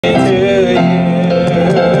Amen.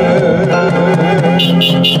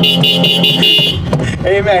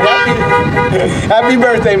 Happy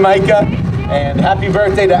birthday, Micah. And happy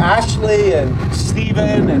birthday to Ashley and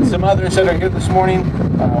Stephen and some others that are here this morning.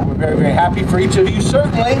 We're very, very happy for each of you,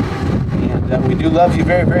 certainly. And we do love you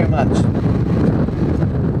very, very much.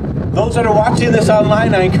 Those that are watching this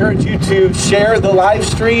online, I encourage you to share the live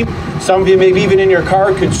stream. Some of you, maybe even in your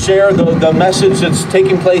car, could share the message that's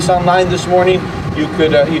taking place online this morning. You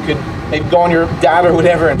could maybe go on your data or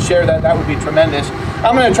whatever and share that. That would be tremendous.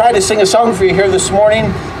 I'm going to try to sing a song for you here this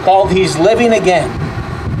morning called He's Living Again.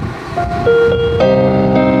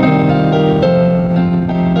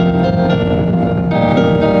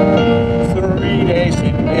 3 days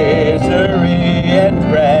in misery and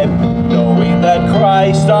dread, knowing that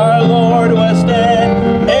Christ our Lord was dead.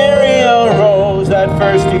 Mary arose that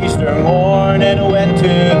first Easter morn and went to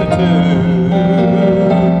the tomb.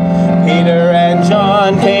 Peter and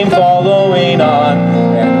John came following on,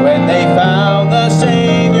 and when they found the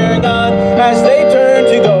Savior gone, as they turned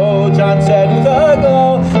to go, John said with a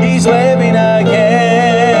glow, He's living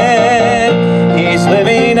again. He's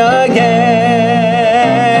living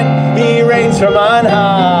again. He reigns from on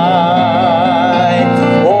high.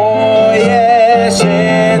 Oh yes,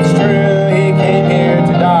 it's true, He came here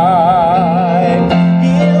to die.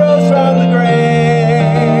 He rose from the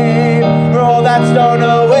grave, rolled that stone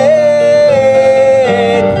away,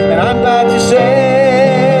 and I'm glad to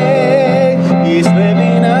say He's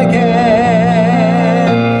living again.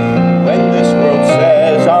 When this world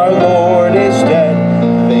says our Lord is dead,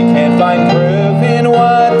 they can't find proof in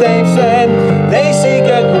what they've said. They seek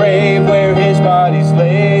a grave where His body's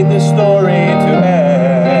laid, the story to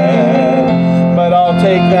end. But I'll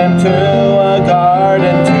take them to a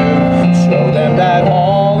garden tomb, show them that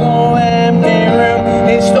hollow empty room.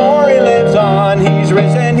 His story lives on, He's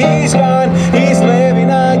risen, He's gone, He's living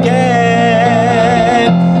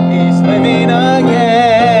again. He's living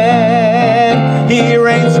again. He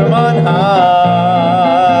reigns from on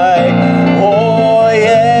high. Oh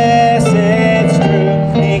yes, it's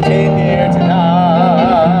true, He came here to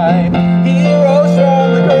die. He rose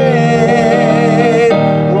from the grave,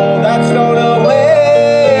 rolled that stone away,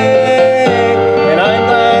 and I'm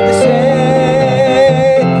glad to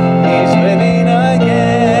say He's living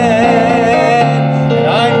again. And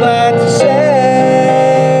I'm glad to say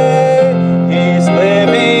He's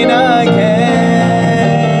living again.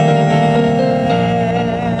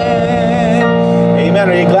 Amen.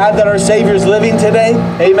 Are you glad that our Savior's living today?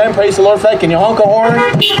 Amen. Praise the Lord. Fred, can you honk a horn?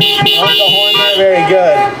 Honk a horn there. Very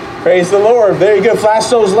good. Praise the Lord. Very good. Flash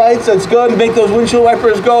those lights. That's good. Make those windshield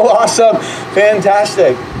wipers go. Awesome.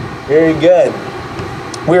 Fantastic. Very good.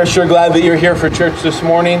 We are sure glad that you're here for church this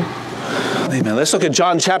morning. Amen. Let's look at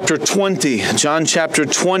John chapter 20. John chapter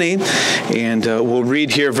 20, and we'll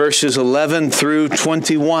read here verses 11 through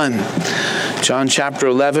 21. John chapter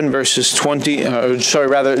 11, verses 20,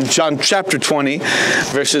 John chapter 20,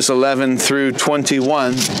 verses 11 through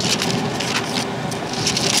 21.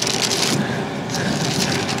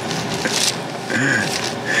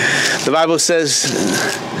 The Bible says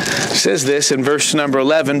this in verse number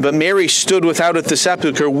 11, but Mary stood without at the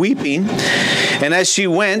sepulchre weeping, and as she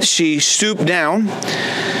went, she stooped down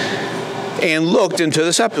and looked into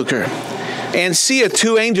the sepulchre, and seeth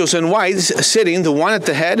 2 angels in white sitting, the one at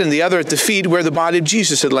the head and the other at the feet, where the body of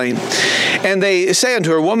Jesus had lain. And they say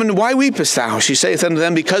unto her, Woman, why weepest thou? She saith unto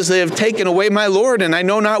them, Because they have taken away my Lord, and I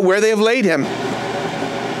know not where they have laid him.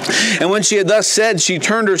 And when she had thus said, she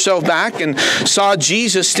turned herself back and saw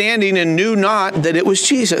Jesus standing, and knew not that it was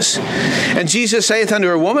Jesus. And Jesus saith unto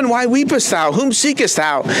her, Woman, why weepest thou? Whom seekest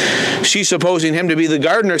thou? She, supposing him to be the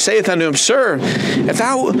gardener, saith unto him, Sir, if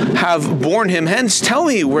thou have borne him hence, tell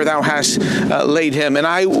me where thou hast laid him, and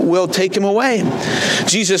I will take him away.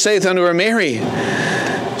 Jesus saith unto her, Mary.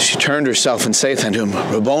 She turned herself and saith unto him,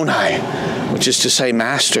 Rabboni, which is to say,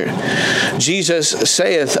 Master. Jesus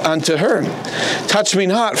saith unto her, Touch me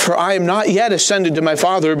not, for I am not yet ascended to my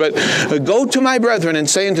Father, but go to my brethren and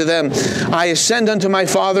say unto them, I ascend unto my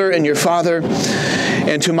Father and your Father,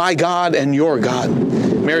 and to my God and your God.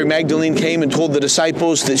 Mary Magdalene came and told the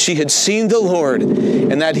disciples that she had seen the Lord,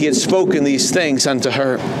 and that he had spoken these things unto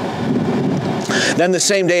her. Then the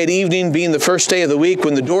same day at evening, being the first day of the week,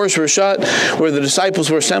 when the doors were shut, where the disciples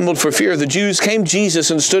were assembled for fear of the Jews, came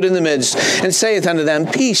Jesus and stood in the midst, and saith unto them,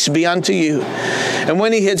 Peace be unto you. And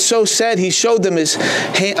when he had so said, he showed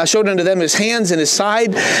unto them his hands and his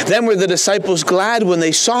side. Then were the disciples glad when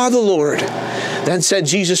they saw the Lord. Then said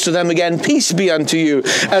Jesus to them again, peace be unto you.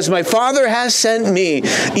 As my Father has sent me,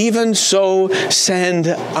 even so send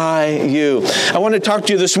I you. I want to talk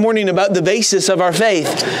to you this morning about the basis of our faith.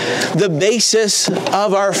 The basis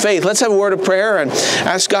of our faith. Let's have a word of prayer and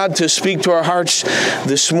ask God to speak to our hearts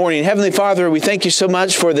this morning. Heavenly Father, we thank you so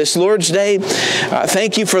much for this Lord's Day.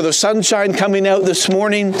 Thank you for the sunshine coming out this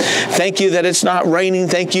morning. Thank you that it's not raining.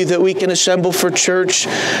 Thank you that we can assemble for church.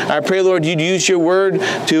 I pray, Lord, you'd use your word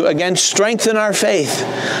to, again, strengthen our faith.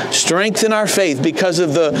 Strengthen our faith because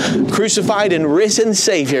of the crucified and risen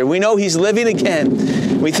Savior. We know He's living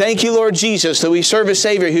again. We thank you, Lord Jesus, that we serve a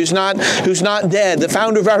Savior who's not dead. The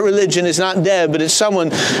founder of our religion is not dead, but is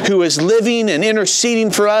someone who is living and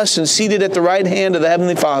interceding for us and seated at the right hand of the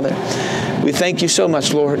Heavenly Father. We thank you so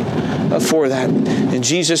much, Lord, for that. In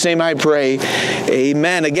Jesus' name I pray,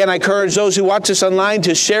 amen. Again, I encourage those who watch us online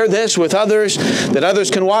to share this with others, that others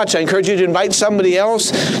can watch. I encourage you to invite somebody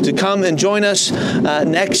else to come and join us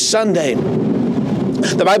next Sunday.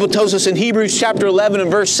 The Bible tells us in Hebrews chapter 11 and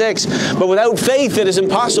verse 6, but without faith it is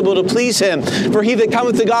impossible to please Him. For he that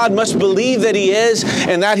cometh to God must believe that He is,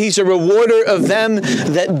 and that He's a rewarder of them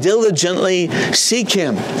that diligently seek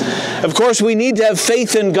Him. Of course, we need to have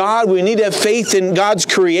faith in God. We need to have faith in God's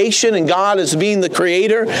creation and God as being the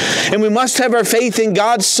Creator. And we must have our faith in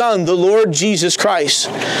God's Son, the Lord Jesus Christ.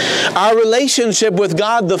 Our relationship with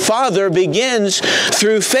God the Father begins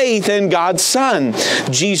through faith in God's Son,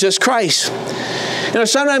 Jesus Christ. You know,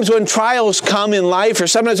 sometimes when trials come in life, or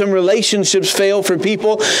sometimes when relationships fail for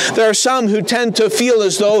people, there are some who tend to feel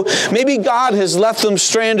as though maybe God has left them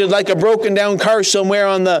stranded like a broken down car somewhere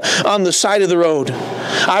on the side of the road.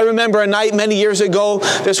 I remember a night many years ago,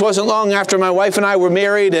 this wasn't long after my wife and I were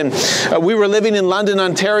married, and we were living in London,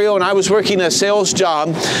 Ontario, and I was working a sales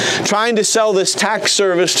job trying to sell this tax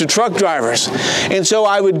service to truck drivers. And so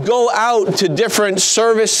I would go out to different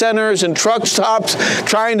service centers and truck stops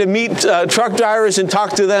trying to meet truck drivers and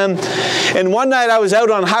talk to them. And one night I was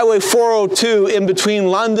out on Highway 402 in between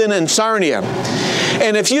London and Sarnia.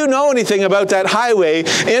 And if you know anything about that highway,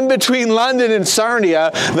 in between London and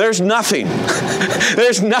Sarnia, there's nothing.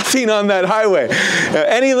 There's nothing on that highway.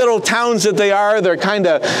 Any little towns that they are, they're kind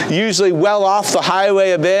of usually well off the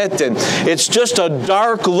highway a bit. And it's just a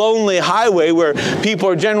dark, lonely highway where people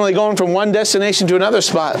are generally going from one destination to another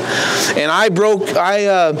spot. And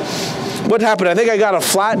what happened? I think I got a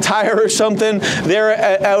flat tire or something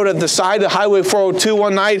there out at the side of Highway 402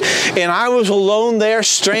 one night, and I was alone there,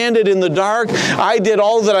 stranded in the dark. I did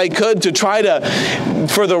all that I could to try to,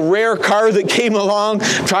 for the rare car that came along,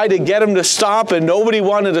 try to get them to stop, and nobody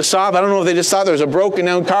wanted to stop. I don't know if they just thought there was a broken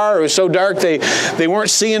down car. It was so dark they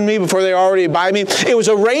weren't seeing me before they were already by me. It was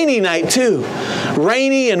a rainy night too.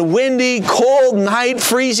 Rainy and windy, cold night,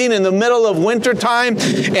 freezing in the middle of winter time,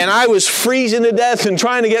 and I was freezing to death and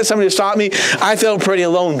trying to get somebody to stop me. I felt pretty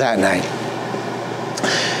alone that night.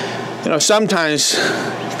 You know, sometimes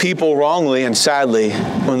people wrongly and sadly,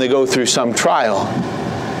 when they go through some trial,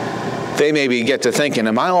 they maybe get to thinking,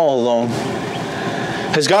 am I all alone?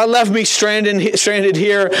 Has God left me stranded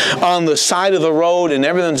here on the side of the road and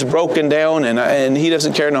everything's broken down and He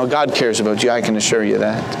doesn't care? No, God cares about you. I can assure you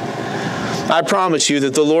that. I promise you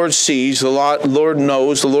that the Lord sees, the Lord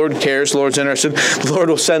knows, the Lord cares, the Lord's interested. The Lord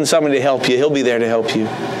will send somebody to help you. He'll be there to help you.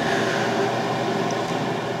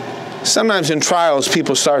 Sometimes in trials,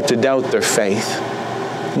 people start to doubt their faith.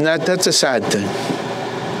 And that's a sad thing.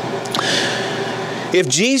 If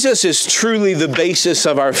Jesus is truly the basis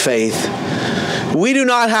of our faith, we do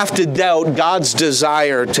not have to doubt God's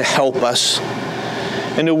desire to help us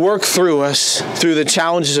and to work through us through the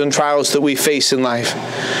challenges and trials that we face in life.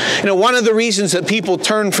 You know, one of the reasons that people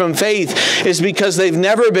turn from faith is because they've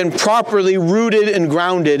never been properly rooted and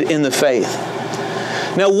grounded in the faith.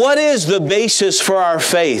 Now, what is the basis for our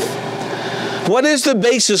faith? What is the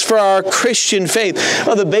basis for our Christian faith?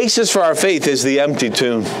 Well, the basis for our faith is the empty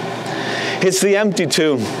tomb. It's the empty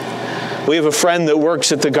tomb. We have a friend that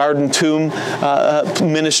works at the Garden Tomb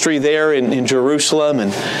ministry there in Jerusalem,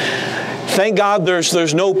 and thank God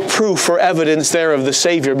there's no proof or evidence there of the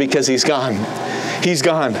Savior because He's gone. He's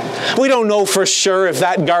gone. We don't know for sure if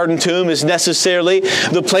that garden tomb is necessarily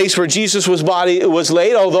the place where Jesus' body was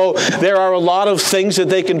laid, although there are a lot of things that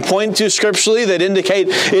they can point to scripturally that indicate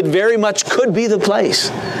it very much could be the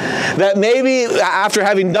place. that maybe after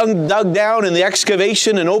having dug down in the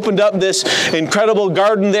excavation and opened up this incredible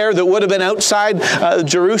garden there that would have been outside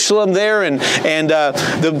Jerusalem there, and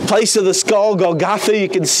the place of the skull, Golgotha, you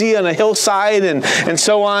can see on a hillside, and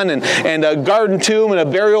so on, and a garden tomb and a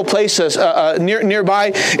burial place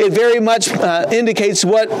nearby, it very much indicates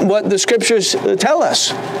what the Scriptures tell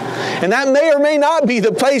us. And that may or may not be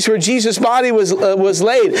the place where Jesus' body was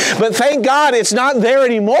laid. But thank God it's not there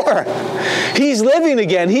anymore. He's living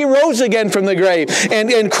again. He rose again from the grave.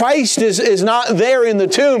 And Christ is not there in the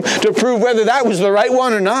tomb to prove whether that was the right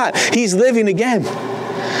one or not. He's living again.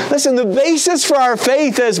 Listen, the basis for our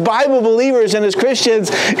faith as Bible believers and as Christians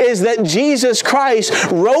is that Jesus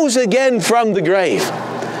Christ rose again from the grave.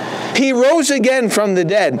 He rose again from the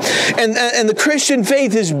dead. And the Christian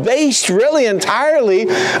faith is based really entirely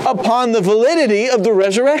upon the validity of the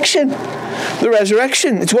resurrection. The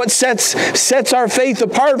resurrection. It's what sets our faith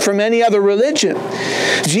apart from any other religion.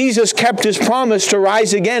 Jesus kept his promise to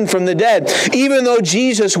rise again from the dead. Even though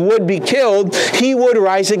Jesus would be killed, he would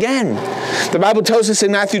rise again. The Bible tells us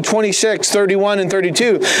in Matthew 26, 31 and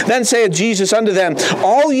 32, "Then saith Jesus unto them,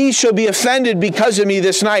 All ye shall be offended because of me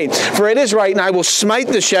this night. For it is right, and I will smite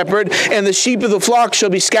the shepherd, and the sheep of the flock shall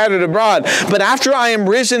be scattered abroad. But after I am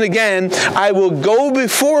risen again, I will go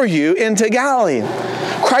before you into Galilee."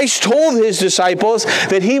 Christ told his disciples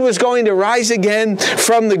that he was going to rise again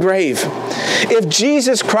from the grave. If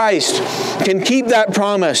Jesus Christ can keep that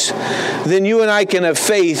promise, then you and I can have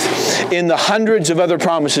faith in the hundreds of other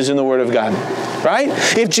promises in the Word of God. Right?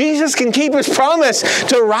 If Jesus can keep his promise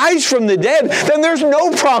to rise from the dead, then there's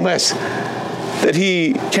no promise that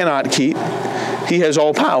he cannot keep. He has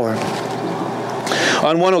all power.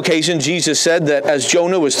 On one occasion, Jesus said that as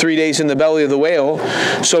Jonah was 3 days in the belly of the whale,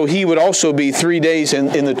 so he would also be 3 days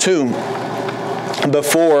in the tomb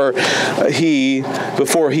before he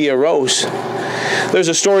arose. There's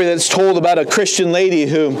a story that's told about a Christian lady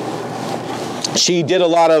who she did a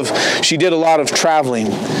lot of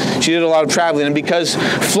traveling. She did a lot of traveling, and because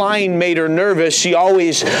flying made her nervous, she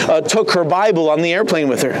always took her Bible on the airplane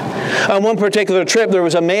with her. On one particular trip, there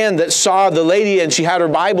was a man that saw the lady, and she had her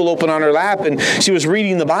Bible open on her lap, and she was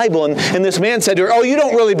reading the Bible, and this man said to her, "Oh, you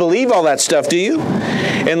don't really believe all that stuff, do you?"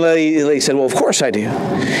 And the lady said, "Well, of course I do."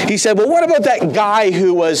 He said, "Well, what about that guy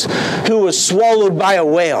who was swallowed by a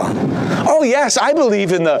whale?" "Oh, yes, I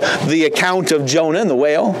believe in the account of Jonah and the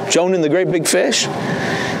whale, Jonah and the great big fish."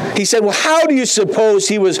 He said, "Well, how do you suppose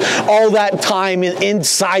he was all that time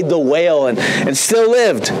inside the whale and still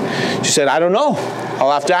lived?" She said, "I don't know.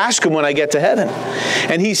 I'll have to ask him when I get to heaven."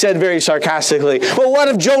 And he said very sarcastically, "Well, what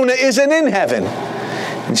if Jonah isn't in heaven?"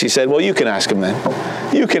 And she said, "Well, you can ask him then.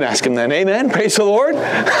 You can ask him then." Amen. Praise the Lord.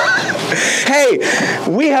 Hey,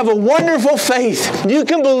 we have a wonderful faith. You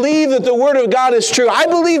can believe that the Word of God is true. I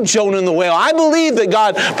believe Jonah and the whale. I believe that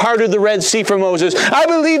God parted the Red Sea for Moses. I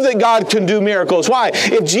believe that God can do miracles. Why?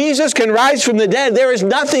 If Jesus can rise from the dead, there is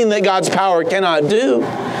nothing that God's power cannot do.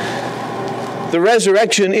 The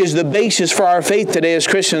resurrection is the basis for our faith today as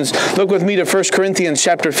Christians. Look with me to 1 Corinthians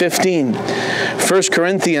chapter 15. 1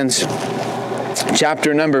 Corinthians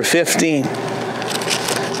chapter number 15.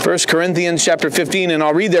 1 Corinthians chapter 15, and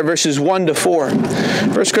I'll read there verses 1 to 4.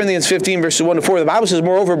 1 Corinthians 15, verses 1 to 4. The Bible says,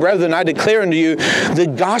 "Moreover, brethren, I declare unto you the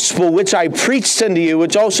gospel which I preached unto you,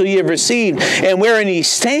 which also ye have received, and wherein ye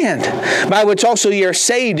stand, by which also ye are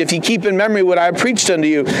saved, if ye keep in memory what I have preached unto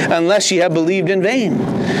you, unless ye have believed in vain.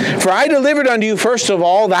 For I delivered unto you first of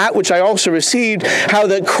all that which I also received, how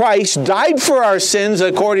that Christ died for our sins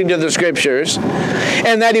according to the Scriptures,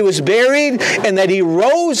 and that he was buried, and that he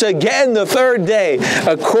rose again the third day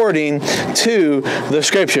according to the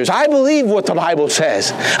Scriptures." I believe what the Bible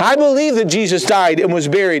says. I believe that Jesus died and was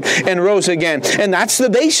buried and rose again. And that's the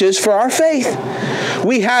basis for our faith.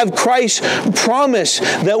 We have Christ's promise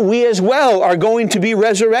that we as well are going to be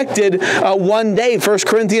resurrected one day. 1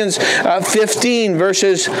 Corinthians 15,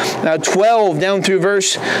 verses 12 down through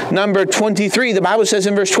verse number 23. The Bible says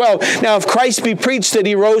in verse 12, "Now if Christ be preached that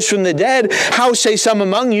he rose from the dead, how say some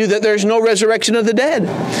among you that there's no resurrection of the dead?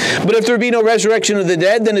 But if there be no resurrection of the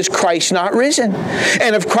dead, then is Christ not risen?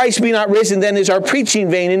 And if Christ be not risen, then is our preaching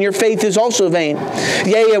vain, and your faith is also vain.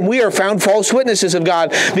 Yea, and we are found false witnesses of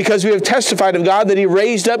God, because we have testified of God that he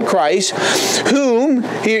raised up Christ, whom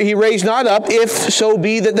he raised not up, if so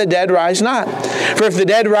be that the dead rise not. For if the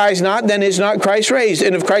dead rise not, then is not Christ raised.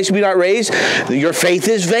 And if Christ be not raised, your faith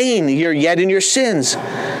is vain. You're yet in your sins.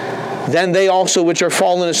 then they also which are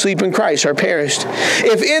fallen asleep in Christ are perished.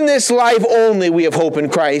 If in this life only we have hope in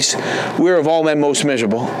Christ, we are of all men most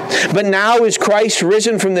miserable. But now is Christ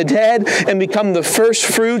risen from the dead and become the first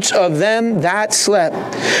fruits of them that slept.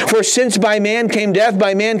 For since by man came death,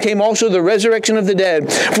 by man came also the resurrection of the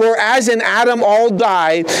dead. For as in Adam all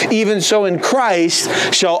die, even so in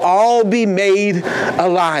Christ shall all be made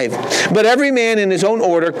alive. But every man in his own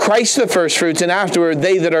order, Christ the first fruits, and afterward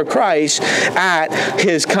they that are Christ at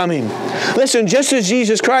his coming. Listen, just as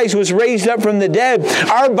Jesus Christ was raised up from the dead,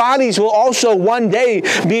 our bodies will also one day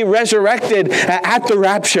be resurrected at the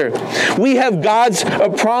rapture. We have God's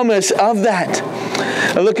promise of that.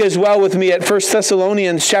 Look as well with me at 1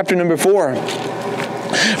 Thessalonians chapter number 4.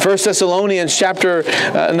 1 Thessalonians chapter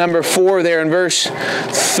number 4 there in verse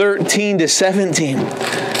 13 to 17.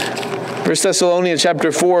 1 Thessalonians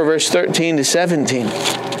chapter 4 verse 13 to 17.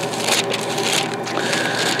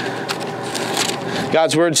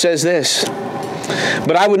 God's word says this: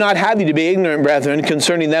 But I would not have you to be ignorant, brethren,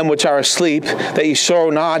 concerning them which are asleep, that ye sorrow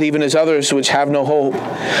not, even as others which have no hope.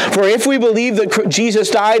 For if we believe that Jesus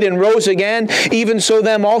died and rose again, even so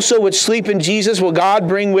them also which sleep in Jesus will God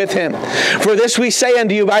bring with him. For this we say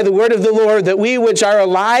unto you by the word of the Lord, that we which are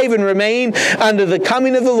alive and remain unto the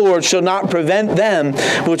coming of the Lord shall not prevent them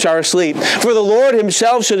which are asleep. For the Lord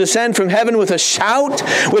himself shall descend from heaven with a shout,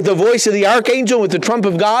 with the voice of the archangel, with the trump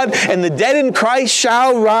of God, and the dead in Christ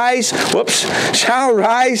shall rise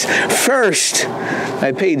rise first.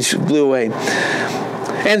 My page blew away.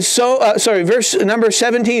 And so, verse number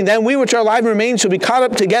 17, then we which are alive and remain shall be caught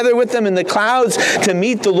up together with them in the clouds to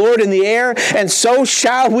meet the Lord in the air, and so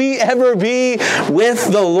shall we ever be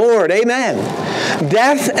with the Lord. Amen.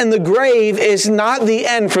 Death and the grave is not the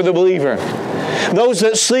end for the believer. Those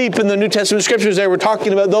that sleep in the New Testament scriptures, they were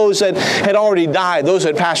talking about those that had already died, those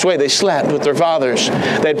that had passed away. They slept with their fathers.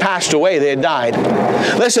 They had passed away. They had died.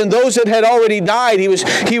 Listen, those that had already died, he was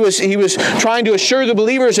trying to assure the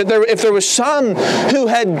believers that if there was some who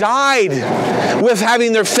had died with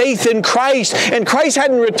having their faith in Christ, and Christ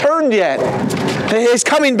hadn't returned yet, his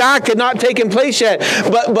coming back had not taken place yet.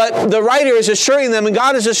 But the writer is assuring them, and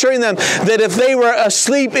God is assuring them, that if they were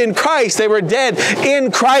asleep in Christ, they were dead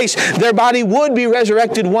in Christ, their body would be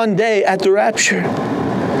resurrected one day at the rapture.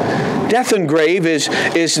 Death and grave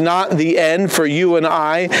is not the end for you and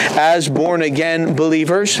I as born-again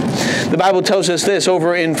believers. The Bible tells us this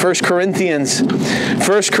over in 1 Corinthians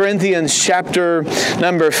chapter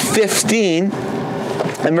number 15.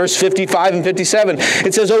 In verse 55 and 57,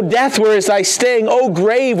 it says, O death, where is thy sting? O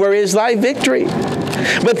grave, where is thy victory?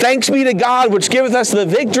 But thanks be to God, which giveth us the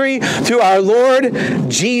victory through our Lord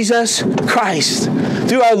Jesus Christ.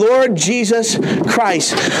 Through our Lord Jesus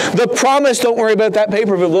Christ. The promise, don't worry about that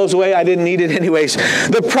paper if it blows away. I didn't need it anyways.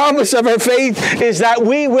 The promise of our faith is that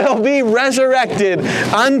we will be resurrected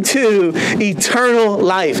unto eternal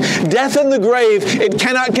life. Death and the grave, it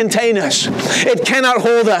cannot contain us. It cannot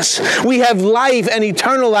hold us. We have life and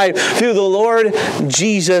eternal life through the Lord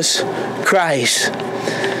Jesus Christ.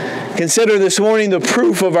 Consider this morning the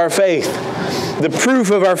proof of our faith. The proof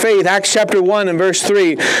of our faith, Acts chapter 1 and verse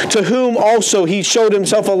 3, to whom also he showed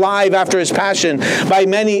himself alive after his passion by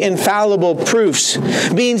many infallible proofs,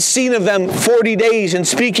 being seen of them 40 days and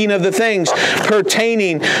speaking of the things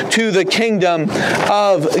pertaining to the kingdom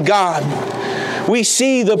of God. We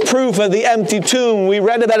see the proof of the empty tomb. We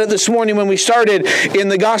read about it this morning when we started in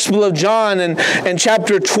the Gospel of John and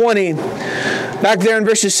chapter 20. Back there in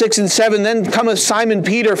verses 6 and 7, then cometh Simon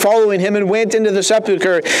Peter following him and went into the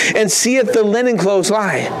sepulchre and seeth the linen clothes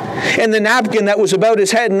lie, and the napkin that was about his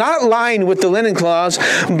head, not lying with the linen cloths,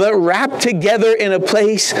 but wrapped together in a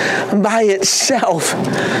place by itself.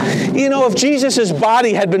 You know, if Jesus'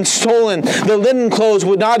 body had been stolen, the linen clothes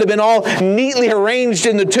would not have been all neatly arranged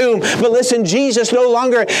in the tomb. But listen, Jesus no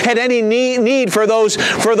longer had any need for those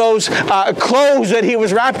clothes that he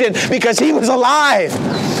was wrapped in, because he was alive.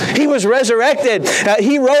 He was resurrected.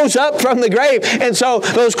 He rose up from the grave. And so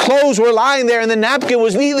those clothes were lying there, and the napkin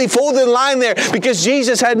was neatly folded and lying there, because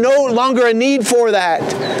Jesus had no longer a need for that.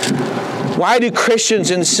 Why do Christians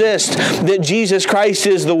insist that Jesus Christ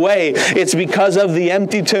is the way? It's because of the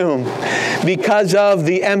empty tomb. Because of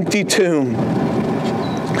the empty tomb.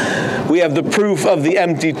 We have the proof of the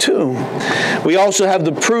empty tomb. We also have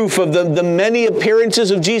the proof of the many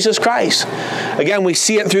appearances of Jesus Christ. Again, we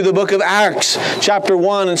see it through the book of Acts, chapter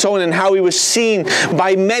 1 and so on, and how he was seen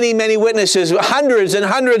by many, many witnesses. Hundreds and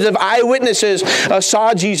hundreds of eyewitnesses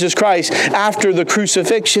saw Jesus Christ after the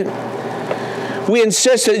crucifixion. We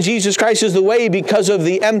insist that Jesus Christ is the way because of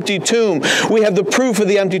the empty tomb. We have the proof of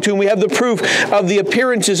the empty tomb. We have the proof of the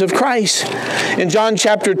appearances of Christ. In John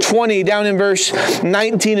chapter 20, down in verse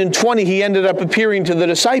 19 and 20, he ended up appearing to the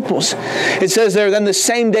disciples. It says there, then the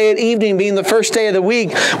same day at evening, being the first day of the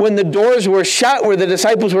week, when the doors were shut, where the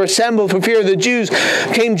disciples were assembled for fear of the Jews,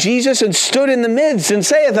 came Jesus and stood in the midst and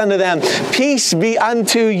saith unto them, Peace be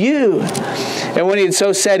unto you. And when he had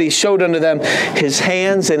so said, he showed unto them his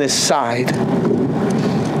hands and his side.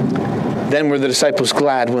 Then were the disciples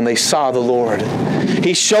glad when they saw the Lord.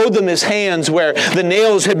 He showed them his hands where the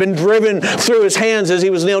nails had been driven through his hands as he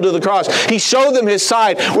was nailed to the cross. He showed them his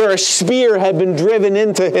side where a spear had been driven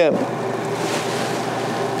into him.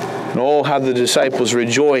 And oh, how the disciples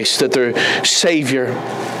rejoiced that their Savior,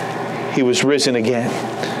 he was risen again.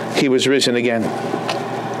 He was risen again.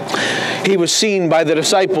 He was seen by the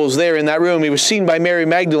disciples there in that room. He was seen by Mary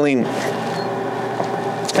Magdalene.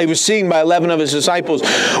 He was seen by 11 of his disciples.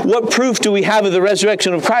 What proof do we have of the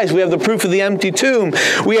resurrection of Christ? We have the proof of the empty tomb.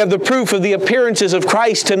 We have the proof of the appearances of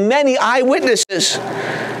Christ to many eyewitnesses.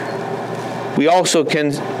 We also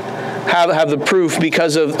can have the proof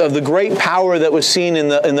because of the great power that was seen in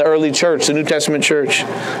the early church, the New Testament church,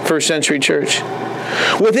 first century church.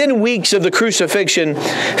 Within weeks of the crucifixion,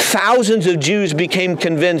 thousands of Jews became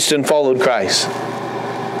convinced and followed Christ.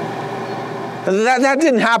 That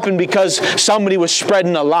didn't happen because somebody was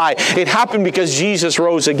spreading a lie. It happened because Jesus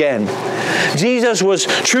rose again. Jesus was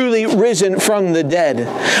truly risen from the dead.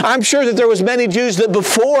 I'm sure that there was many Jews that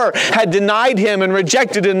before had denied him and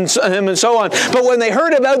rejected him and so on. But when they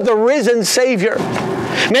heard about the risen Savior,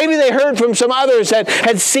 maybe they heard from some others that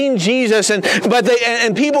had seen Jesus and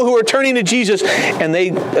people who were turning to Jesus, and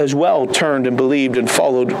they as well turned and believed and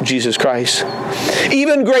followed Jesus Christ.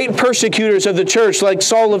 Even great persecutors of the church like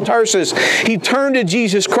Saul of Tarsus, he turned to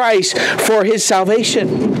Jesus Christ for his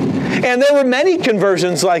salvation. And there were many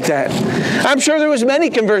conversions like that. I'm sure there was many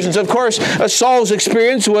conversions. Of course, Saul's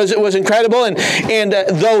experience was incredible, and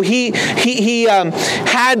though he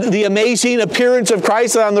had the amazing appearance of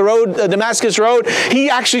Christ on the road, Damascus Road, he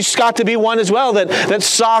actually got to be one as well that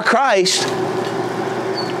saw Christ.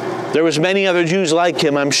 There was many other Jews like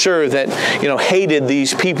him, I'm sure, that hated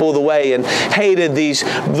these people of the way and hated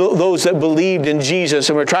those that believed in Jesus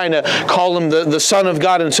and were trying to call him the Son of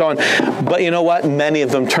God and so on. But you know what? Many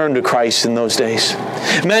of them turned to Christ in those days.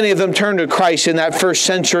 Many of them turned to Christ in that first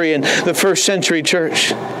century and the first century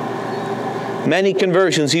church. Many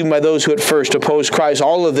conversions, even by those who at first opposed Christ.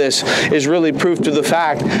 All of this is really proof to the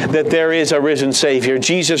fact that there is a risen Savior.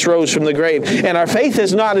 Jesus rose from the grave, and our faith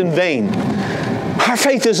is not in vain. Our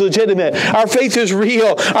faith is legitimate. Our faith is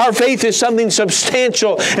real. Our faith is something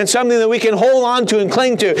substantial and something that we can hold on to and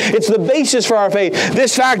cling to. It's the basis for our faith.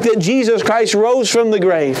 This fact that Jesus Christ rose from the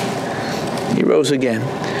grave. He rose again.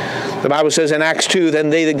 The Bible says in Acts 2,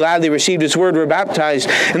 then they that gladly received his word were baptized,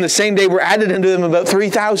 and the same day were added unto them about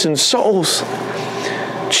 3,000 souls.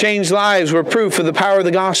 Changed lives were proof of the power of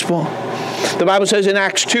the gospel. The Bible says in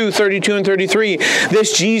Acts 2, 32 and 33,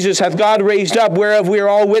 this Jesus hath God raised up, whereof we are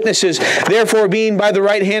all witnesses. Therefore, being by the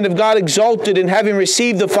right hand of God exalted, and having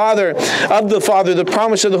received the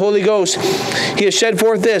promise of the Holy Ghost, he has shed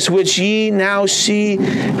forth this, which ye now see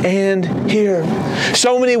and hear.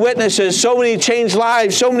 So many witnesses, so many changed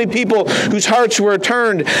lives, so many people whose hearts were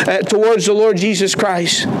turned towards the Lord Jesus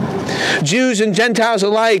Christ. Jews and Gentiles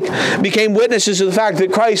alike became witnesses of the fact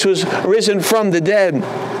that Christ was risen from the dead.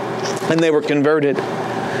 And they were converted.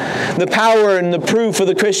 The power and the proof of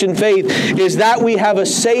the Christian faith is that we have a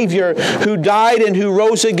Savior who died and who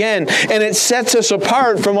rose again. And it sets us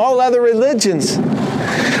apart from all other religions.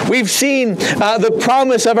 We've seen the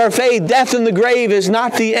promise of our faith. Death in the grave is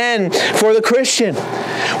not the end for the Christian.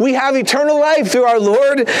 We have eternal life through our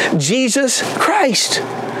Lord Jesus Christ.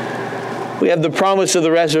 We have the promise of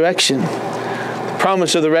the resurrection. The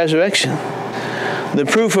promise of the resurrection. The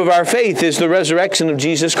proof of our faith is the resurrection of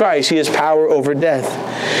Jesus Christ. He has power over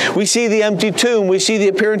death. We see the empty tomb. We see the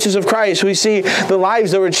appearances of Christ. We see the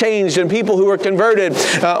lives that were changed and people who were converted.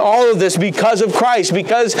 All of this because of Christ,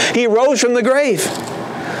 because he rose from the grave.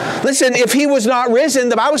 Listen, if he was not risen,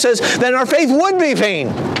 the Bible says, then our faith would be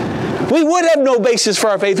vain. We would have no basis for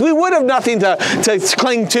our faith. We would have nothing to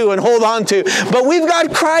cling to and hold on to. But we've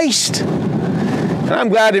got Christ. And I'm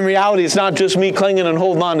glad in reality it's not just me clinging and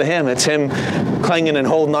holding on to him. It's him clinging and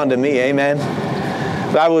holding on to me. Amen.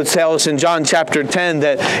 The Bible would tell us in John chapter 10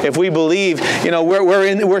 that if we believe,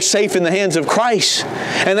 we're safe in the hands of Christ.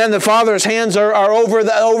 And then the Father's hands are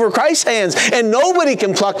over Christ's hands. And nobody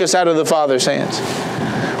can pluck us out of the Father's hands.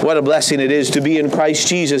 What a blessing it is to be in Christ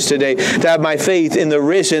Jesus today, to have my faith in the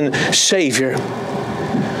risen Savior.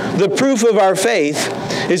 The proof of our faith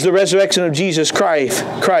is the resurrection of Jesus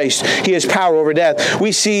Christ. He has power over death.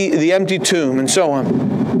 We see the empty tomb and so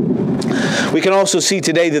on. We can also see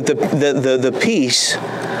today that the peace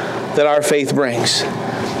that our faith brings.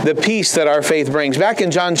 The peace that our faith brings. Back in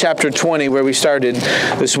John chapter 20, where we started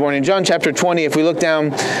this morning. John chapter 20, if we look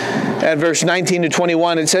down at verse 19 to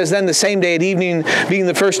 21, it says, "Then the same day at evening, being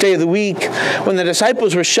the first day of the week, when the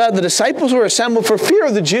disciples were shut, the disciples were assembled for fear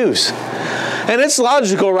of the Jews." And it's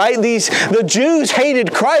logical, right? The Jews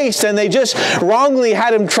hated Christ, and they just wrongly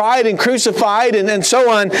had him tried and crucified and so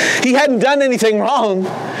on. He hadn't done anything wrong,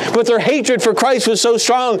 but their hatred for Christ was so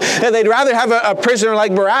strong that they'd rather have a prisoner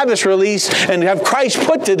like Barabbas released and have Christ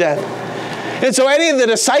put to death. And so any of the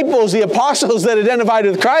disciples, the apostles that identified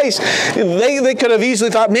with Christ, they could have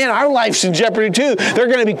easily thought, man, our life's in jeopardy too. They're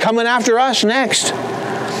going to be coming after us next.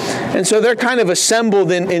 And so they're kind of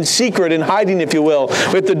assembled in secret, in hiding, if you will,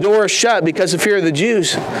 with the door shut because of fear of the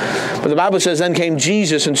Jews. But the Bible says, "Then came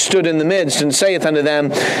Jesus and stood in the midst and saith unto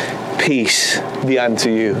them, Peace be unto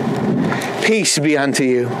you. Peace be unto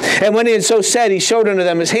you. And when he had so said, he showed unto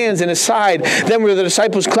them his hands and his side. Then were the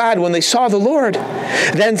disciples glad when they saw the Lord.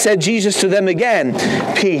 Then said Jesus to them again,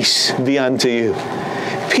 Peace be unto you.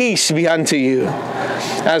 Peace be unto you.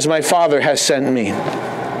 As my Father has sent me,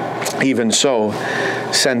 even so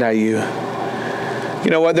send I you." You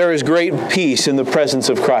know what? There is great peace in the presence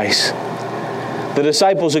of Christ. The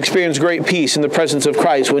disciples experienced great peace in the presence of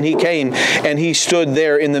Christ when he came and he stood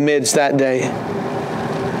there in the midst that day.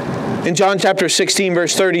 In John chapter 16,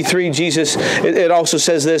 verse 33, Jesus, it also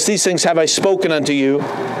says this, "These things have I spoken unto you,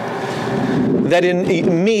 that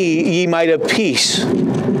in me ye might have peace."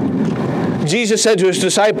 Jesus said to his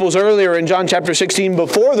disciples earlier in John chapter 16,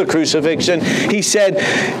 before the crucifixion, he said,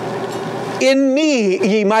 "In me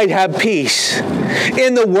ye might have peace.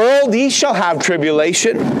 In the world ye shall have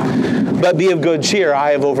tribulation, but be of good cheer,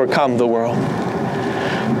 I have overcome the world."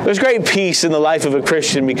 There's great peace in the life of a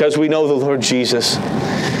Christian because we know the Lord Jesus.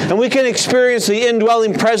 And we can experience the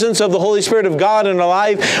indwelling presence of the Holy Spirit of God in our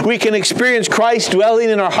life. We can experience Christ dwelling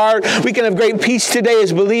in our heart. We can have great peace today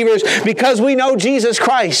as believers because we know Jesus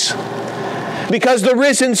Christ. Because the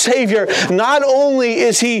risen Savior, not only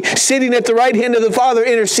is he sitting at the right hand of the Father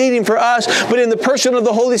interceding for us, but in the person of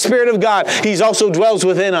the Holy Spirit of God, he also dwells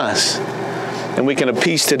within us. And we can have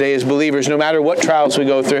peace today as believers, no matter what trials we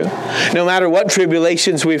go through, no matter what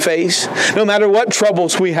tribulations we face, no matter what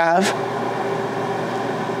troubles we have.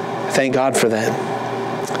 Thank God for that.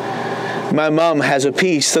 My mom has a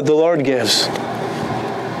peace that the Lord gives.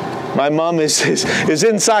 My mom is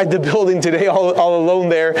inside the building today, all alone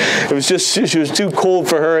there. It was just, she was too cold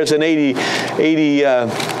for her as an 80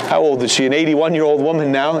 how old is she? An 81-year-old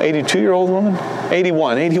woman now? 82-year-old woman?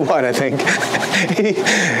 81, I think.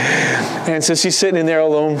 And so she's sitting in there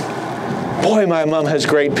alone. Boy, my mom has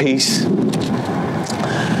great peace.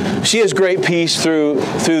 She has great peace through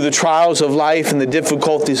the trials of life and the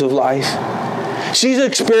difficulties of life. She's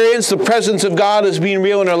experienced the presence of God as being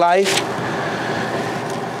real in her life.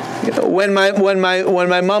 You know, when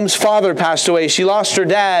my mom's father passed away, she lost her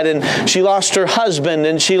dad and she lost her husband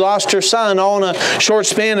and she lost her son all in a short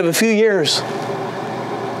span of a few years.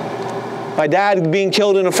 My dad being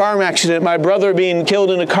killed in a farm accident, my brother being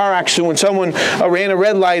killed in a car accident when someone ran a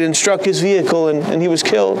red light and struck his vehicle and he was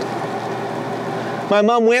killed. My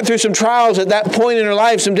mom went through some trials at that point in her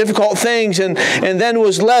life, some difficult things, and then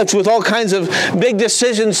was left with all kinds of big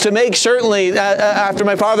decisions to make, certainly, after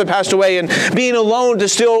my father passed away, and being alone to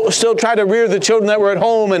still try to rear the children that were at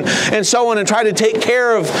home and so on, and try to take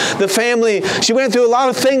care of the family. She went through a lot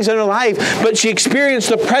of things in her life, but she experienced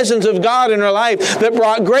the presence of God in her life that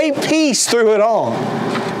brought great peace through it all,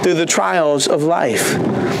 through the trials of life.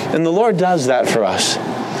 And the Lord does that for us.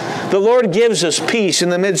 The Lord gives us peace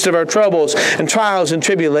in the midst of our troubles and trials and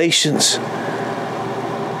tribulations.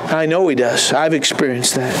 I know He does. I've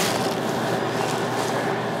experienced that.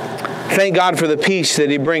 Thank God for the peace that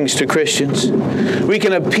He brings to Christians. We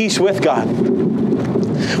can have peace with God.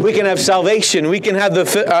 We can have salvation. We can have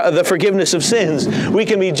the forgiveness of sins. We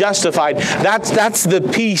can be justified. That's the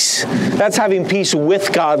peace. That's having peace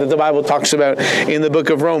with God that the Bible talks about in the book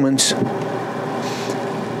of Romans.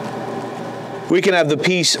 We can have the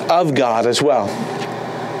peace of God as well.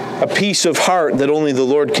 A peace of heart that only the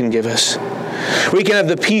Lord can give us. We can have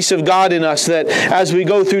the peace of God in us that as we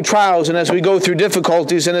go through trials and as we go through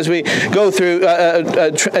difficulties and as we go through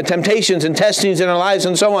temptations and testings in our lives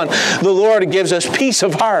and so on, the Lord gives us peace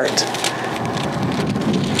of heart.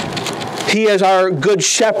 He, as our good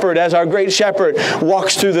shepherd, as our great shepherd,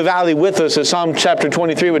 walks through the valley with us, as Psalm chapter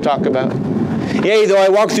 23 would talk about. Yea, though I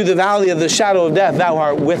walk through the valley of the shadow of death, thou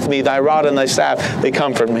art with me, thy rod and thy staff, they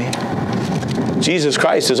comfort me. Jesus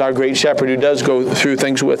Christ is our great shepherd who does go through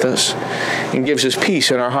things with us and gives us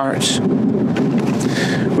peace in our hearts.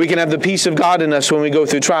 We can have the peace of God in us when we go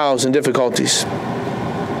through trials and difficulties.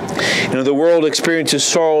 The world experiences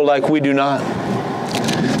sorrow like we do not.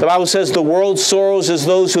 The Bible says the world sorrows as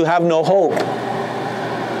those who have no hope.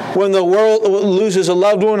 When the world loses a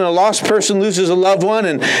loved one, and a lost person loses a loved one,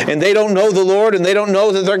 and they don't know the Lord, and they don't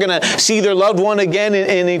know that they're going to see their loved one again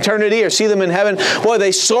in eternity or see them in heaven, boy,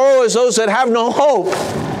 they sorrow as those that have no hope.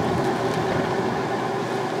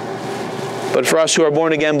 But for us who are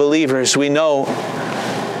born-again believers, we know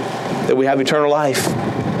that we have eternal life.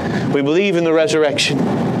 We believe in the resurrection.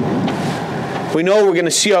 We know we're going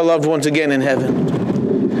to see our loved ones again in heaven.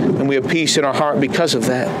 And we have peace in our heart because of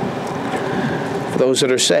that. For those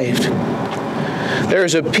that are saved. There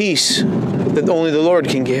is a peace that only the Lord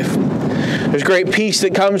can give. There's great peace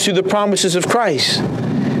that comes through the promises of Christ.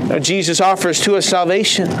 Now, Jesus offers to us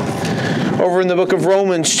salvation. Over in the book of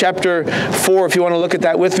Romans chapter 4, if you want to look at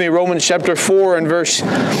that with me, Romans chapter 4 and verse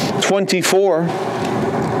 24.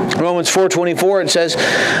 Romans 4:24, it says,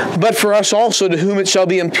 "But for us also, to whom it shall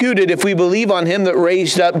be imputed, if we believe on him that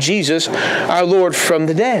raised up Jesus, our Lord, from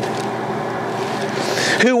the dead,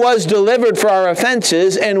 who was delivered for our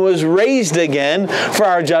offenses and was raised again for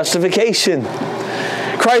our justification."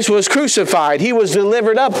 Christ was crucified. He was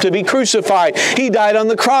delivered up to be crucified. He died on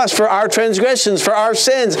the cross for our transgressions, for our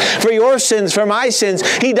sins, for your sins, for my sins.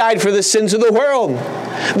 He died for the sins of the world.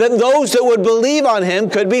 That those that would believe on him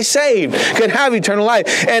could be saved, could have eternal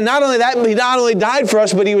life. And not only that, he not only died for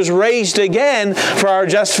us, but he was raised again for our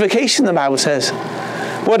justification, the Bible says.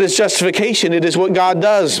 What is justification? It is what God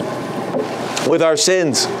does with our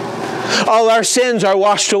sins. All our sins are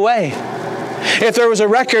washed away. If there was a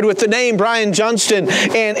record with the name Brian Johnston,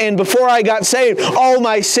 and before I got saved, all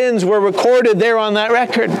my sins were recorded there on that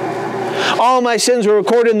record. All my sins were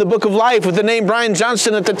recorded in the book of life with the name Brian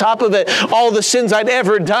Johnston at the top of it. All the sins I'd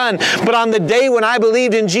ever done. But on the day when I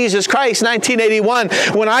believed in Jesus Christ, 1981,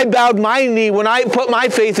 when I bowed my knee, when I put my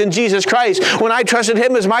faith in Jesus Christ, when I trusted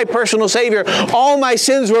him as my personal Savior, all my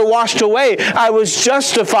sins were washed away. I was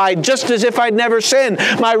justified just as if I'd never sinned.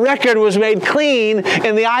 My record was made clean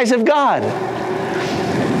in the eyes of God.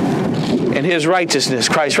 And his righteousness,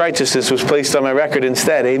 Christ's righteousness, was placed on my record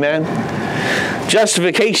instead. Amen?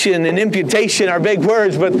 Justification and imputation are big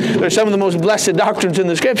words, but they're some of the most blessed doctrines in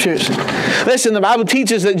the Scriptures. Listen, the Bible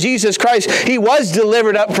teaches that Jesus Christ, he was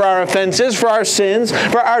delivered up for our offenses, for our sins,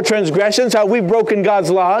 for our transgressions, how we've broken God's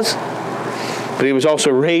laws. But he was also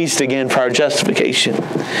raised again for our justification.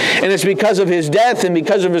 And it's because of his death and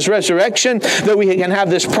because of his resurrection that we can have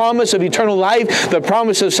this promise of eternal life, the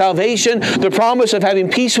promise of salvation, the promise of having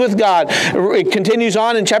peace with God. It continues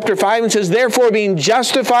on in chapter 5 and says, "Therefore, being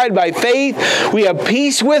justified by faith, we have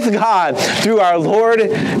peace with God through our Lord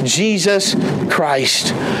Jesus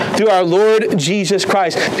Christ." Through our Lord Jesus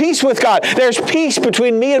Christ. Peace with God. There's peace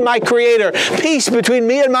between me and my Creator. Peace between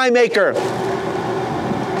me and my Maker.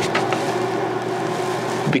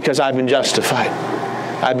 Because I've been justified.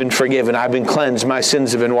 I've been forgiven. I've been cleansed. My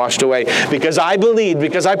sins have been washed away. Because I believed,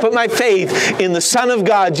 because I put my faith in the Son of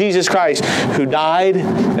God, Jesus Christ, who died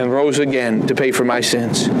and rose again to pay for my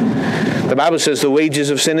sins. The Bible says the wages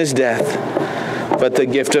of sin is death, but the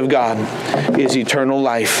gift of God is eternal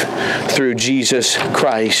life through Jesus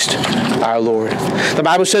Christ our Lord. The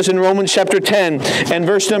Bible says in Romans chapter 10 and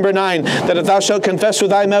verse number 9 that if thou shalt confess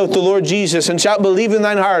with thy mouth the Lord Jesus and shalt believe in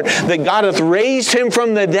thine heart that God hath raised him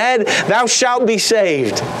from the dead, thou shalt be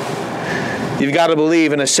saved. You've got to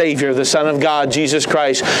believe in a Savior, the Son of God, Jesus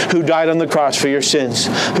Christ, who died on the cross for your sins,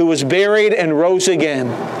 who was buried and rose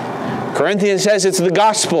again. Corinthians says it's the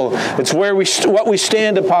gospel. It's where what we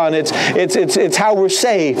stand upon. It's how we're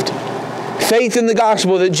saved. Faith in the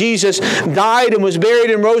gospel that Jesus died and was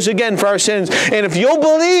buried and rose again for our sins. And if you'll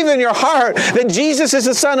believe in your heart that Jesus is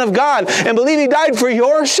the Son of God and believe he died for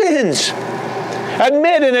your sins,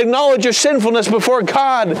 admit and acknowledge your sinfulness before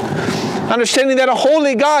God, understanding that a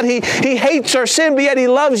holy God, he hates our sin, but yet he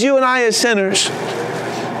loves you and I as sinners.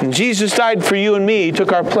 And Jesus died for you and me. He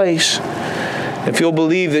took our place. If you'll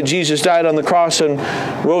believe that Jesus died on the cross and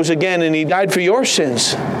rose again and he died for your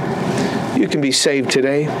sins, you can be saved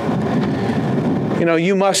today. You know,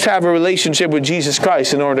 you must have a relationship with Jesus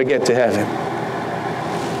Christ in order to get to heaven.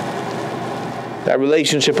 That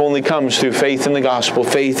relationship only comes through faith in the gospel,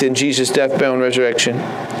 faith in Jesus' death, burial, and resurrection.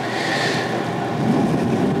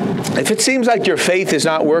 If it seems like your faith is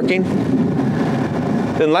not working,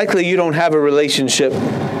 then likely you don't have a relationship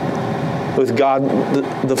with God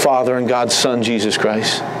the Father and God's Son, Jesus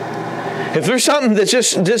Christ. If there's something that's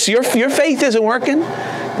just your faith isn't working,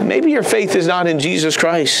 then maybe your faith is not in Jesus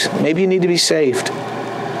Christ. Maybe you need to be saved.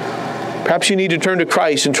 Perhaps you need to turn to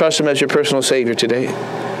Christ and trust Him as your personal Savior today.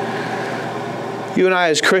 You and I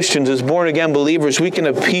as Christians, as born-again believers, we can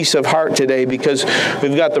have peace of heart today because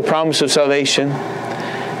we've got the promise of salvation.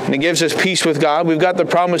 And it gives us peace with God. We've got the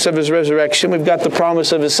promise of His resurrection. We've got the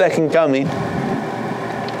promise of His second coming.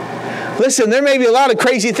 Listen, there may be a lot of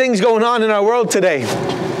crazy things going on in our world today.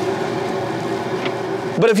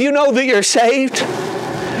 But if you know that you're saved,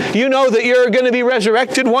 you know that you're going to be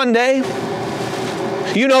resurrected one day,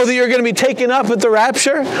 you know that you're going to be taken up at the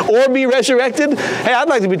rapture or be resurrected. Hey, I'd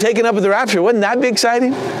like to be taken up at the rapture. Wouldn't that be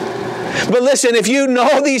exciting? But listen, if you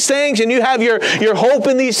know these things and you have your hope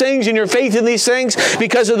in these things and your faith in these things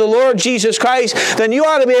because of the Lord Jesus Christ, then you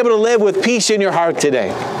ought to be able to live with peace in your heart today.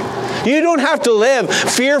 You don't have to live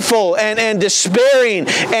fearful and despairing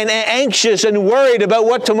and anxious and worried about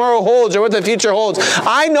what tomorrow holds or what the future holds.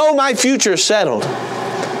 I know my future is settled.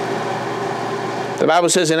 The Bible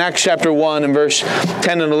says in Acts chapter 1 and verse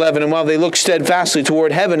 10 and 11, and while they looked steadfastly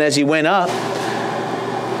toward heaven as He went up,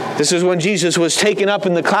 this is when Jesus was taken up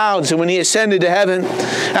in the clouds and when He ascended to heaven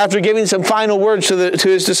after giving some final words to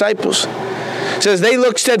His disciples. It says, they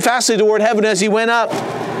looked steadfastly toward heaven as He went up.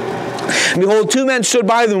 And behold, two men stood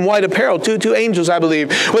by them in white apparel, two angels, I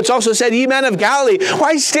believe, which also said, Ye men of Galilee,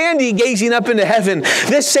 why stand ye gazing up into heaven?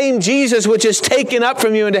 This same Jesus which is taken up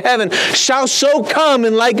from you into heaven shall so come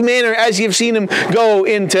in like manner as ye have seen Him go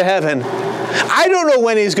into heaven. I don't know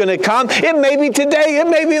when He's going to come. It may be today. It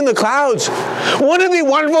may be in the clouds. Wouldn't it be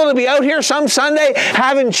wonderful to be out here some Sunday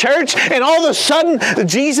having church and all of a sudden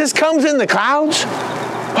Jesus comes in the clouds?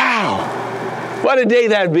 Wow. What a day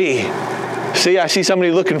that'd be. See, I see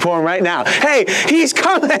somebody looking for Him right now. Hey, He's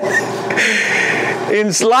coming.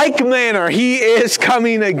 In like manner, He is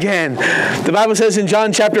coming again. The Bible says in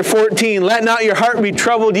John chapter 14, let not your heart be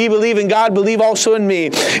troubled. Ye believe in God, believe also in me.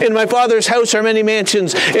 In my Father's house are many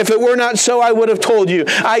mansions. If it were not so, I would have told you.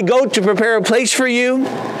 I go to prepare a place for you.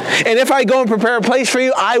 And if I go and prepare a place for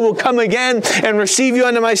you, I will come again and receive you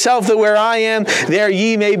unto myself, that where I am, there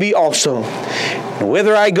ye may be also. And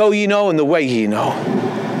whither I go ye know, and the way ye know.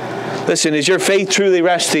 Listen, is your faith truly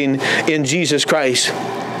resting in Jesus Christ?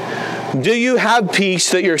 Do you have peace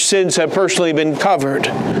that your sins have personally been covered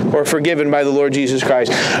or forgiven by the Lord Jesus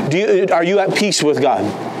Christ? Are you at peace with God?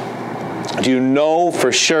 Do you know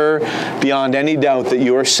for sure, beyond any doubt, that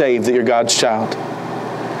you are saved, that you're God's child?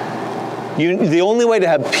 The only way to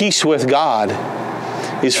have peace with God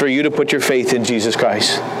is for you to put your faith in Jesus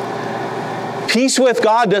Christ. Peace with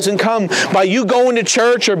God doesn't come by you going to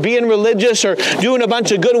church or being religious or doing a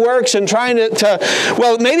bunch of good works and trying to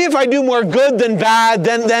well, maybe if I do more good than bad,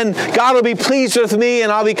 then God will be pleased with me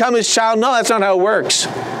and I'll become His child. No, that's not how it works.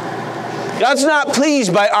 God's not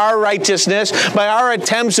pleased by our righteousness, by our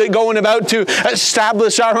attempts at going about to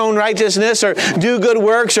establish our own righteousness or do good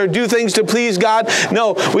works or do things to please God.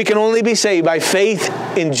 No, we can only be saved by faith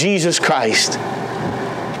in Jesus Christ.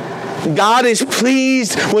 God is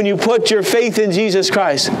pleased when you put your faith in Jesus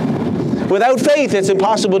Christ. Without faith, it's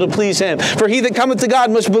impossible to please Him. For he that cometh to God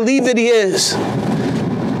must believe that He is.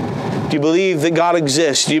 Do you believe that God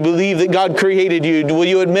exists? Do you believe that God created you? Will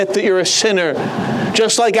you admit that you're a sinner?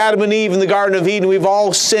 Just like Adam and Eve in the Garden of Eden, we've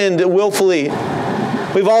all sinned willfully.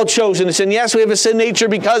 We've all chosen to sin. Yes, we have a sin nature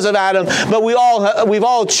because of Adam, but we've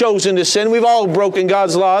all chosen to sin. We've all broken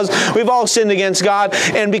God's laws. We've all sinned against God.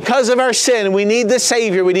 And because of our sin, we need the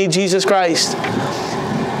Savior. We need Jesus Christ.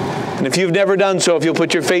 And if you've never done so, if you'll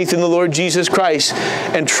put your faith in the Lord Jesus Christ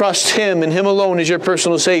and trust Him and Him alone as your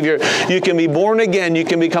personal Savior, you can be born again. You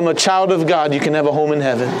can become a child of God. You can have a home in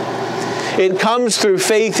heaven. It comes through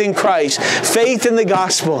faith in Christ, faith in the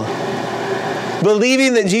gospel.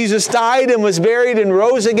 Believing that Jesus died and was buried and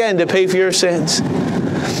rose again to pay for your sins.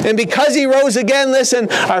 And because He rose again,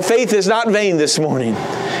 listen, our faith is not vain this morning.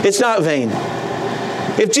 It's not vain.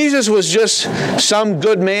 If Jesus was just some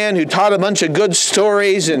good man who taught a bunch of good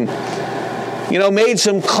stories and, made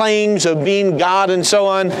some claims of being God and so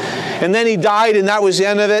on, and then He died and that was the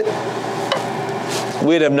end of it,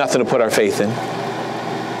 we'd have nothing to put our faith in.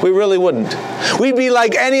 We really wouldn't. We'd be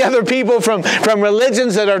like any other people from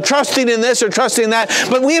religions that are trusting in this or trusting in that,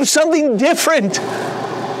 but we have something different.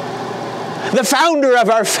 The founder of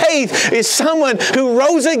our faith is someone who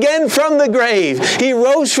rose again from the grave. He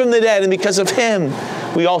rose from the dead, and because of Him,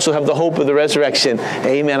 we also have the hope of the resurrection.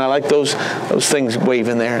 Amen. I like those things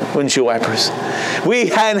waving there, windshield wipers. We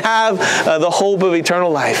can have the hope of eternal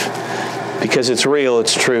life because it's real,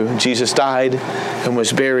 it's true. Jesus died and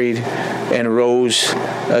was buried and rose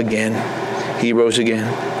again. He rose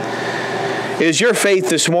again. Is your faith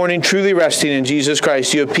this morning truly resting in Jesus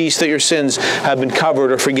Christ? Do you have peace that your sins have been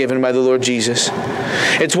covered or forgiven by the Lord Jesus?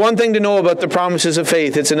 It's one thing to know about the promises of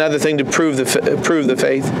faith. It's another thing to prove the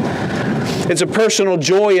faith. It's a personal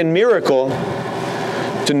joy and miracle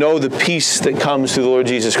to know the peace that comes through the Lord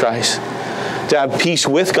Jesus Christ. To have peace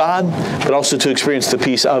with God, but also to experience the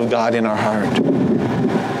peace of God in our heart.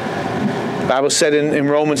 The Bible said in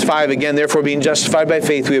Romans 5, again, therefore being justified by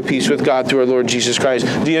faith, we have peace with God through our Lord Jesus Christ.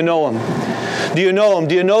 Do you know Him? Do you know Him?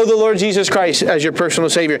 Do you know the Lord Jesus Christ as your personal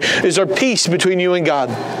Savior? Is there peace between you and God?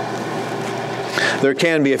 There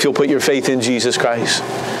can be if you'll put your faith in Jesus Christ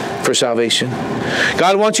for salvation.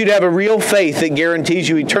 God wants you to have a real faith that guarantees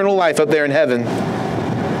you eternal life up there in heaven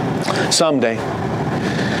someday.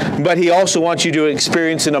 But He also wants you to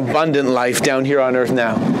experience an abundant life down here on earth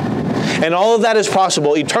now. And all of that is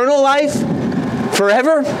possible. Eternal life,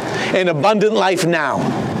 forever, and abundant life now.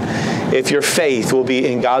 If your faith will be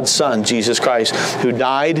in God's Son, Jesus Christ, who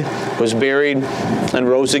died, was buried, and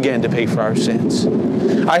rose again to pay for our sins.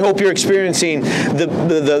 I hope you're experiencing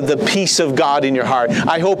the peace of God in your heart.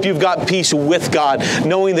 I hope you've got peace with God,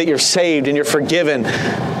 knowing that you're saved and you're forgiven,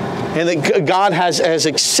 and that God has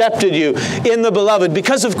accepted you in the Beloved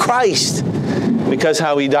because of Christ, because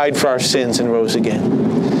how He died for our sins and rose again.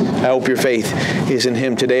 I hope your faith is in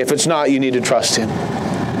Him today. If it's not, you need to trust Him.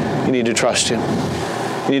 You need to trust Him.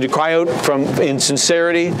 You need to cry out in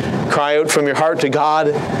sincerity, cry out from your heart to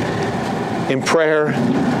God in prayer,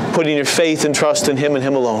 putting your faith and trust in Him and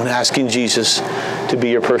Him alone, asking Jesus to be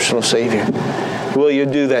your personal Savior. Will you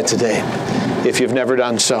do that today if you've never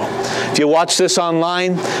done so? If you watch this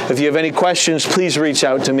online, if you have any questions, please reach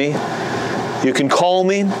out to me. You can call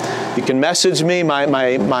me. You can message me. My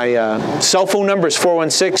cell phone number is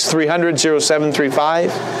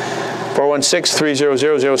 416-300-0735.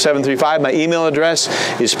 416-300-0735. My email address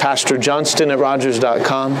is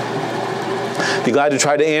pastorjohnston@rogers.com. Be glad to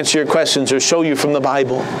try to answer your questions or show you from the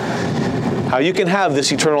Bible how you can have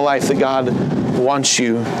this eternal life that God wants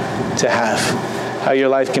you to have. How your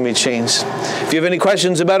life can be changed. If you have any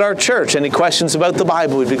questions about our church, any questions about the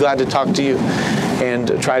Bible, we'd be glad to talk to you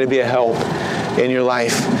and try to be a help in your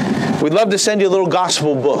life. We'd love to send you a little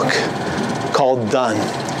gospel book called Done.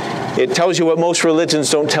 It tells you what most religions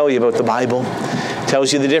don't tell you about the Bible. It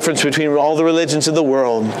tells you the difference between all the religions of the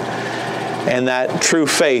world and that true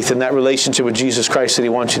faith and that relationship with Jesus Christ that He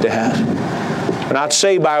wants you to have. We're not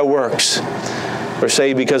saved by our works. We're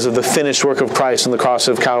saved because of the finished work of Christ on the cross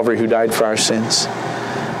of Calvary, who died for our sins.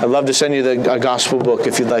 I'd love to send you a gospel book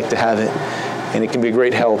if you'd like to have it. And it can be a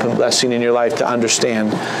great help and blessing in your life to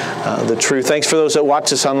understand the truth. Thanks for those that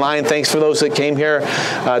watch us online. Thanks for those that came here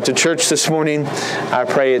to church this morning. I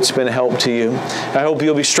pray it's been a help to you. I hope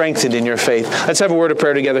you'll be strengthened in your faith. Let's have a word of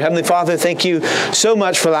prayer together. Heavenly Father, thank you so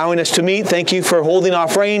much for allowing us to meet. Thank you for holding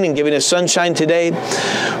off rain and giving us sunshine today.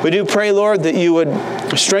 We do pray, Lord, that you would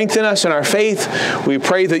strengthen us in our faith. We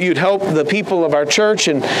pray that you'd help the people of our church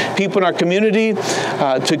and people in our community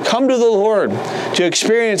to come to the Lord, to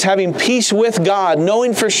experience having peace with God,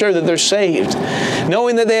 knowing for sure that they're saved,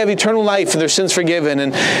 knowing that they have eternal life and their sins forgiven.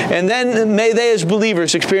 And then may they as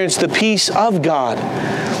believers experience the peace of God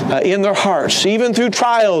in their hearts, even through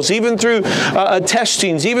trials, even through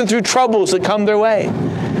testings, even through troubles that come their way.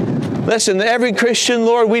 Listen, every Christian,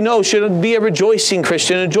 Lord, we know should be a rejoicing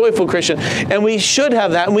Christian, a joyful Christian. And we should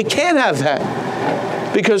have that, and we can have that.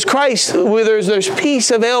 Because Christ, there's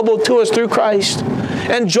peace available to us through Christ,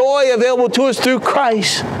 and joy available to us through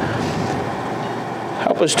Christ.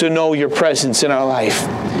 Help us to know your presence in our life,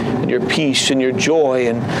 and your peace and your joy,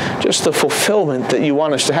 and just the fulfillment that you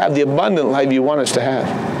want us to have, the abundant life you want us to have.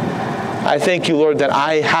 I thank you, Lord, that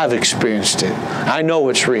I have experienced it. I know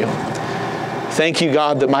it's real. Thank you,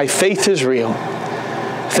 God, that my faith is real.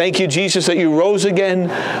 Thank you, Jesus, that you rose again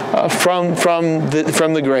from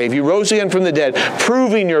the grave. You rose again from the dead,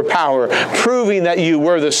 proving your power, proving that you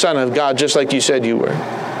were the Son of God, just like you said you were.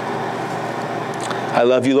 I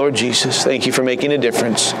love you, Lord Jesus. Thank you for making a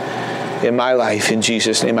difference in my life. In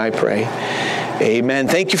Jesus' name I pray. Amen.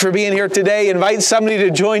 Thank you for being here today. Invite somebody to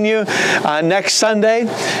join you next Sunday.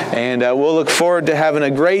 And we'll look forward to having a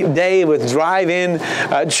great day with Drive-In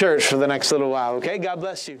Church for the next little while. Okay? God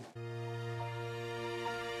bless you.